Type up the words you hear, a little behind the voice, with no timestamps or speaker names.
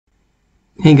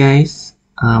Hey guys,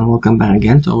 welcome back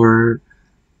again to our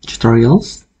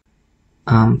tutorials.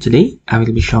 Today I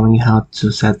will be showing you how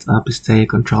to set up a Hestia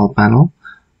Control Panel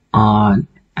on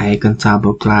a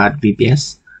Contabo Cloud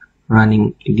VPS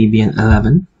running Debian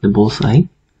 11, the Bullseye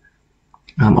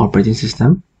operating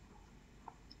system.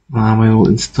 We will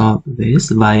install this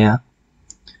via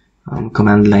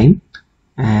command line,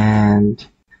 and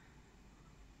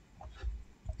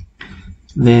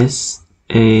this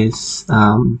is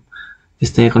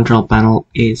Hestia Control Panel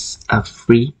is a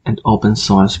free and open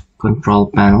source control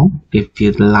panel. If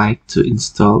you'd like to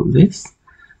install this,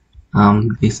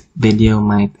 this video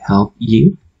might help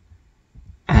you.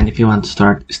 And if you want to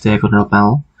start Hestia Control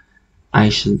Panel, I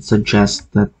should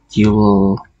suggest that you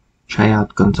will try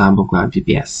out Contabo Cloud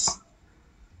VPS.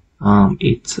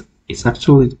 It's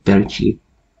actually very cheap.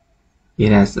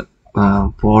 It has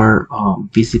 4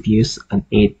 vCPUs and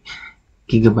 8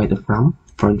 GB of RAM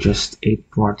for just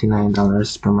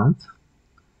 $849 per month.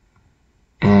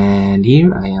 And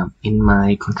here I am in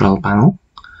my control panel,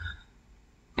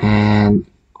 and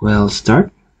we'll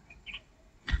start.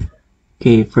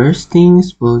 Okay, first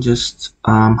things, we'll just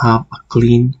have a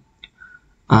clean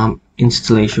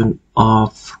installation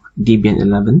of Debian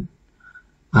 11.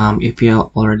 If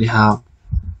you already have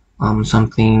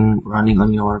something running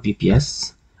on your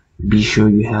VPS, be sure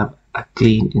you have a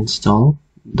clean install.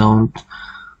 Don't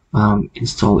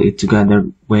install it together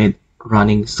with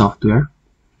running software.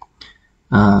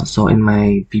 So in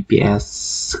my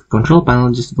VPS control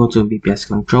panel, just go to VPS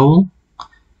control,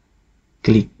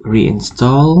 click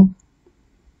reinstall.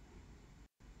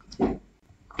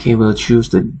 Okay, we'll choose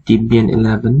the Debian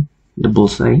 11, the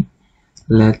Bullseye.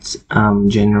 Let's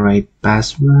generate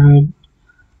password.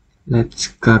 Let's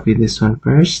copy this one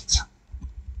first.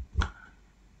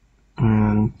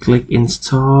 Click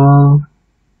install.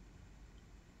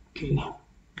 Okay.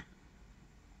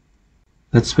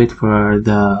 Let's wait for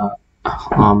the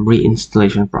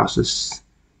reinstallation process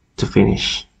to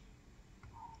finish.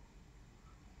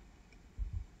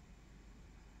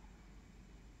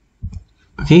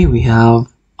 Okay, we have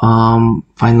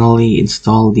finally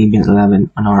installed Debian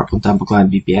 11 on our Contabo Cloud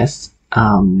VPS.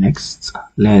 Next,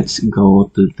 let's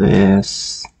go to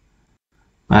this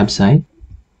website.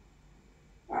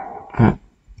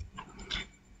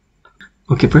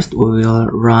 Okay, first we will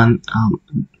run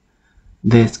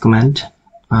this command.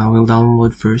 We'll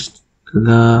download first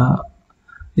the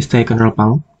Hestia Control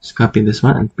Panel. Just copy this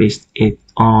one and paste it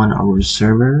on our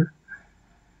server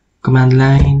command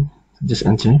line. Just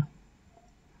enter.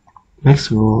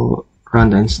 Next, we'll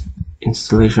run the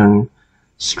installation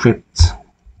script.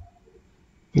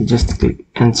 You just click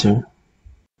enter.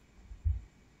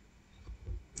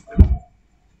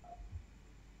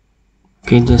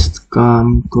 Okay, just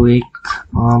click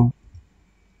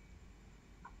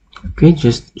okay,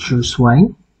 just choose Y.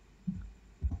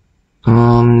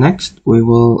 Next we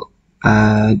will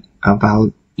add a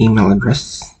valid email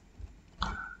address.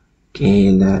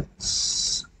 Okay,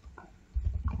 let's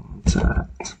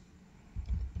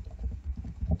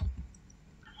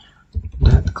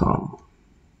 .com.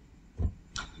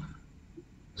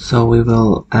 So we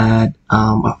will add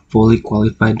a fully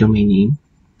qualified domain name.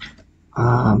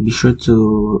 Be sure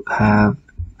to have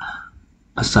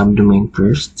a subdomain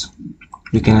first.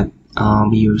 You cannot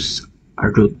use a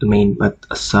root domain, but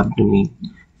a subdomain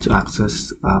to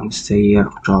access Hestia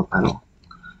Control Panel.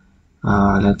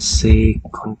 Let's say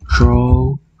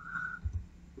control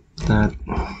that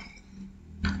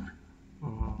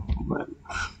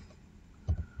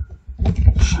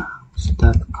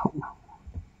 .com.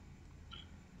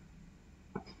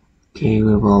 Okay,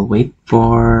 we will wait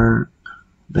for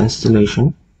the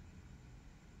installation.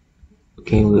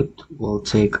 Okay, it will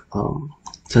take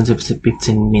 10 to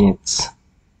 15 minutes.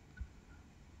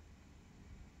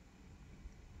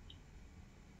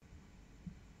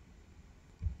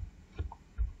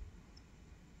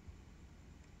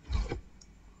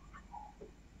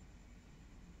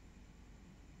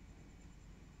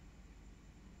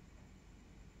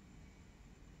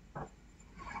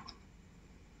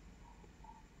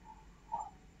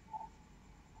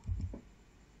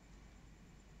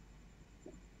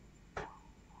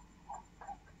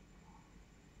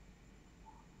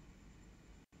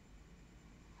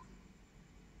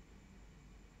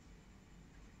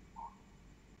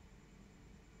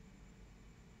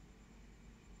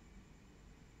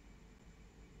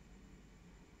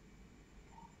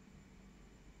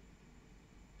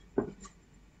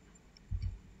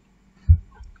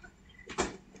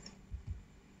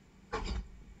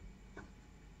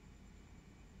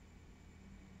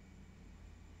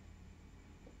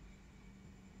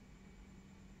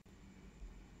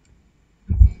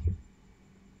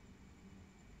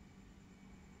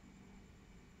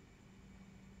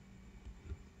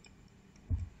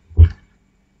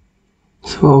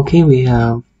 So okay, we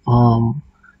have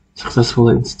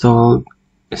successfully installed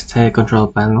Hestia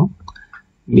Control Panel.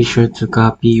 Be sure to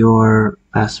copy your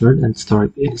password and store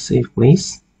it in a safe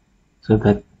place so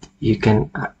that you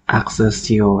can access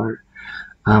your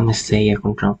Hestia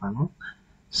Control Panel.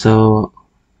 So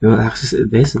we will access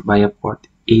this via port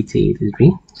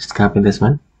 8083. Just copy this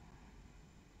one.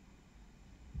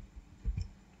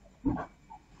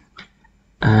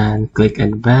 And click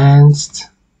Advanced.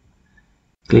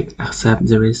 Click Accept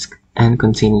the Risk and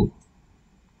Continue.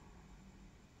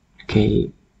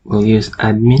 Okay, we'll use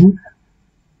Admin.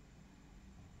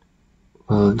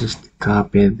 We'll just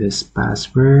copy this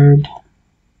password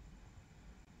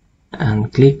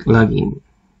and click Login.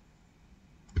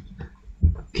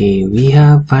 Okay, we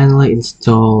have finally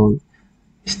installed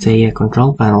Hestia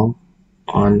Control Panel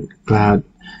on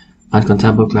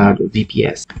Contabo Cloud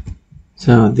VPS.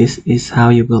 So this is how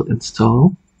you will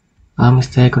install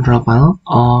Hestia Control Panel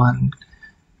on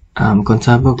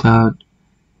Contabo Cloud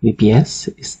VPS.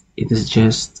 It is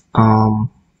just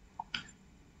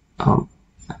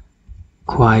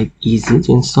quite easy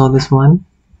to install this one,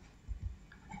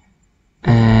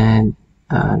 and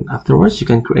afterwards you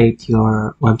can create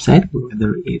your website,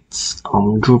 whether it's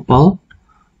Drupal,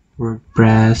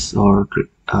 WordPress, or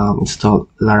install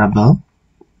Laravel.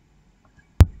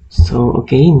 So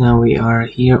okay, now we are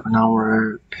here on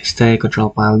our Hestia Control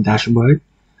Panel dashboard.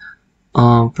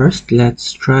 First,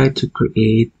 let's try to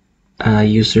create a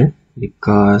user,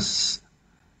 because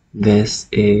this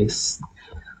is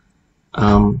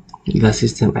the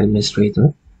system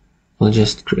administrator. We'll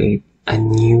just create a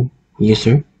new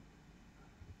user.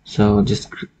 So just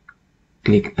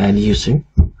click Add User.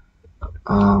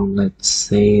 Let's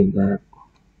say that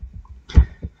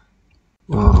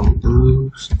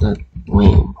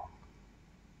Bruce.Wayne.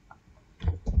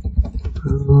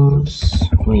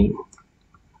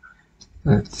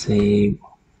 Let's say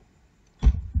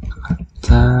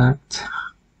contact.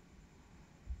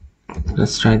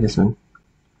 Let's try this one.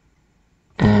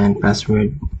 And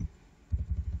password.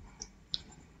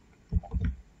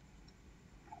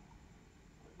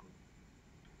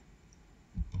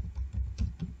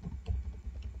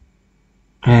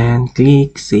 And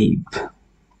click Save.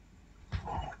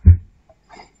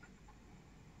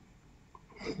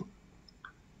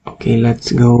 Okay,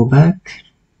 let's go back.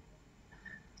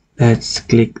 Let's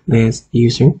click this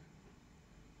user.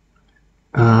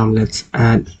 Let's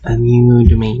add a new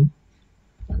domain.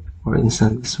 For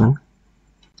instance, this one.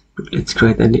 Let's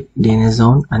create a DNS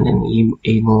zone and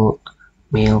enable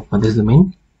mail for this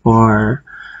domain. For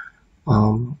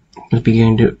if you're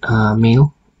going to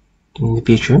mail in the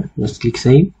future, just click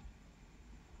Save.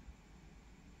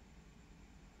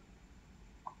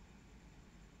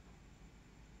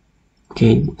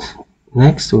 Okay,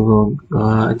 next we will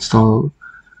install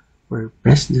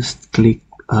WordPress. Just click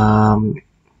the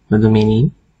domain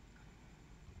name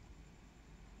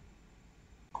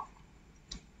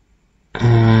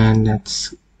and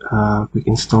let's click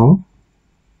install.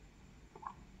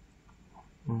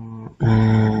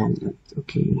 And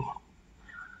okay,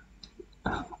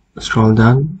 scroll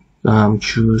down,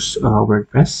 choose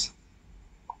WordPress,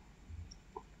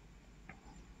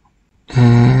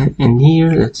 and in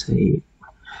here let's say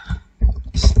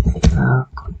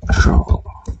Control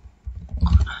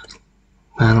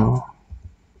Panel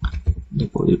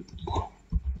WP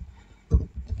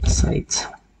site.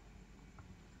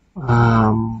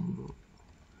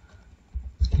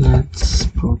 Let's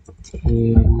put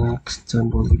here next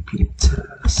WP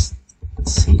test.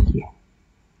 Let's see.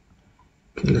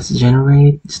 Okay, let's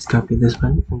generate. Just copy this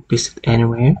one and paste it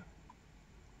anywhere.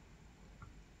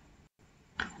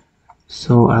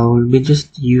 So I will be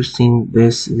just using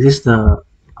this. This is the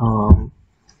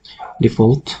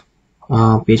default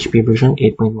PHP version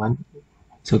 8.1.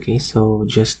 It's okay. So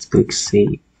just click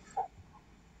Save.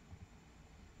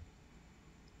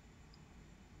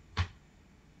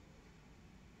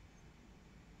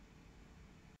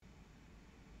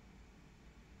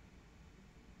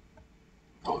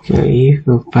 Okay,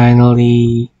 we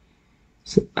finally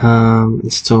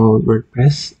installed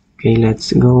WordPress. Okay,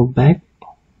 let's go back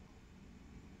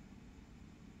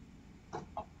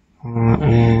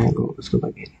and let's go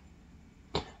back again.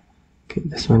 Okay,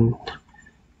 this one.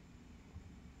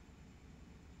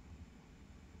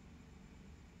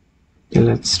 Okay,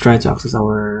 let's try to access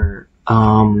our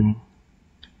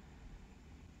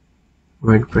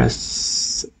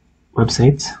WordPress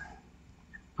website.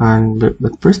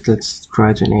 But first, let's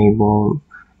try to enable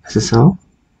SSL.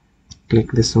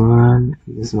 Click this one,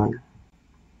 this one.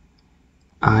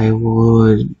 I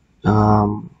would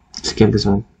skip this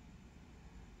one.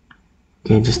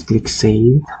 Okay, just click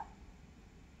Save.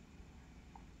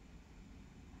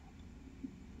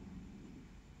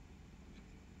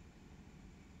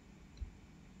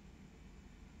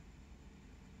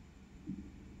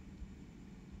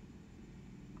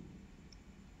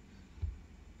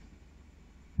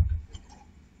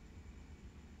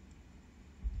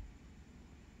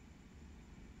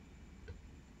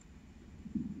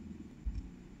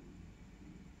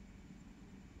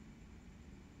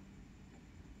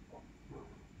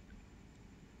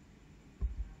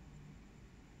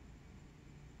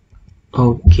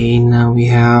 Okay, now we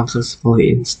have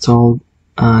successfully installed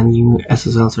a new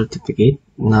SSL certificate.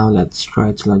 Now let's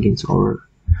try to log into our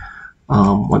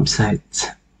website.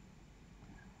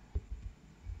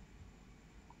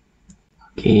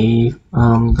 Okay,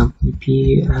 the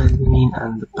WP admin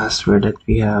and the password that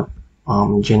we have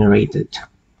generated.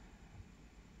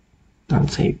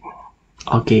 Don't save.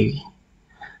 Okay,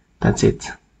 that's it.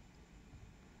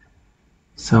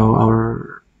 So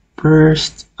our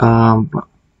first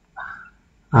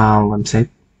website,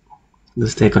 the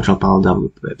Hestia Control Panel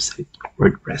WP website,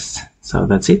 WordPress. So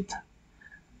that's it.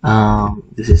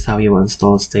 This is how you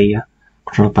install Hestia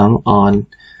Control Panel on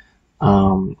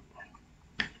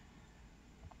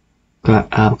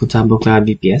Contabo Cloud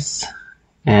VPS,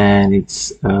 and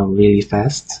it's really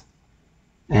fast.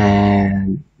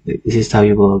 And this is how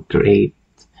you will create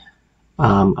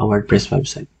a WordPress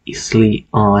website easily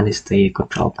on Hestia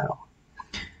Control Panel.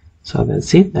 So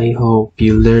that's it. I hope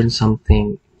you learned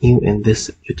something new in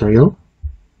this tutorial.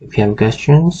 If you have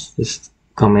questions, just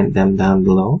comment them down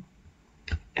below.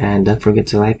 And don't forget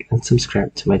to like and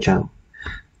subscribe to my channel.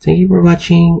 Thank you for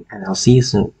watching, and I'll see you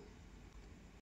soon.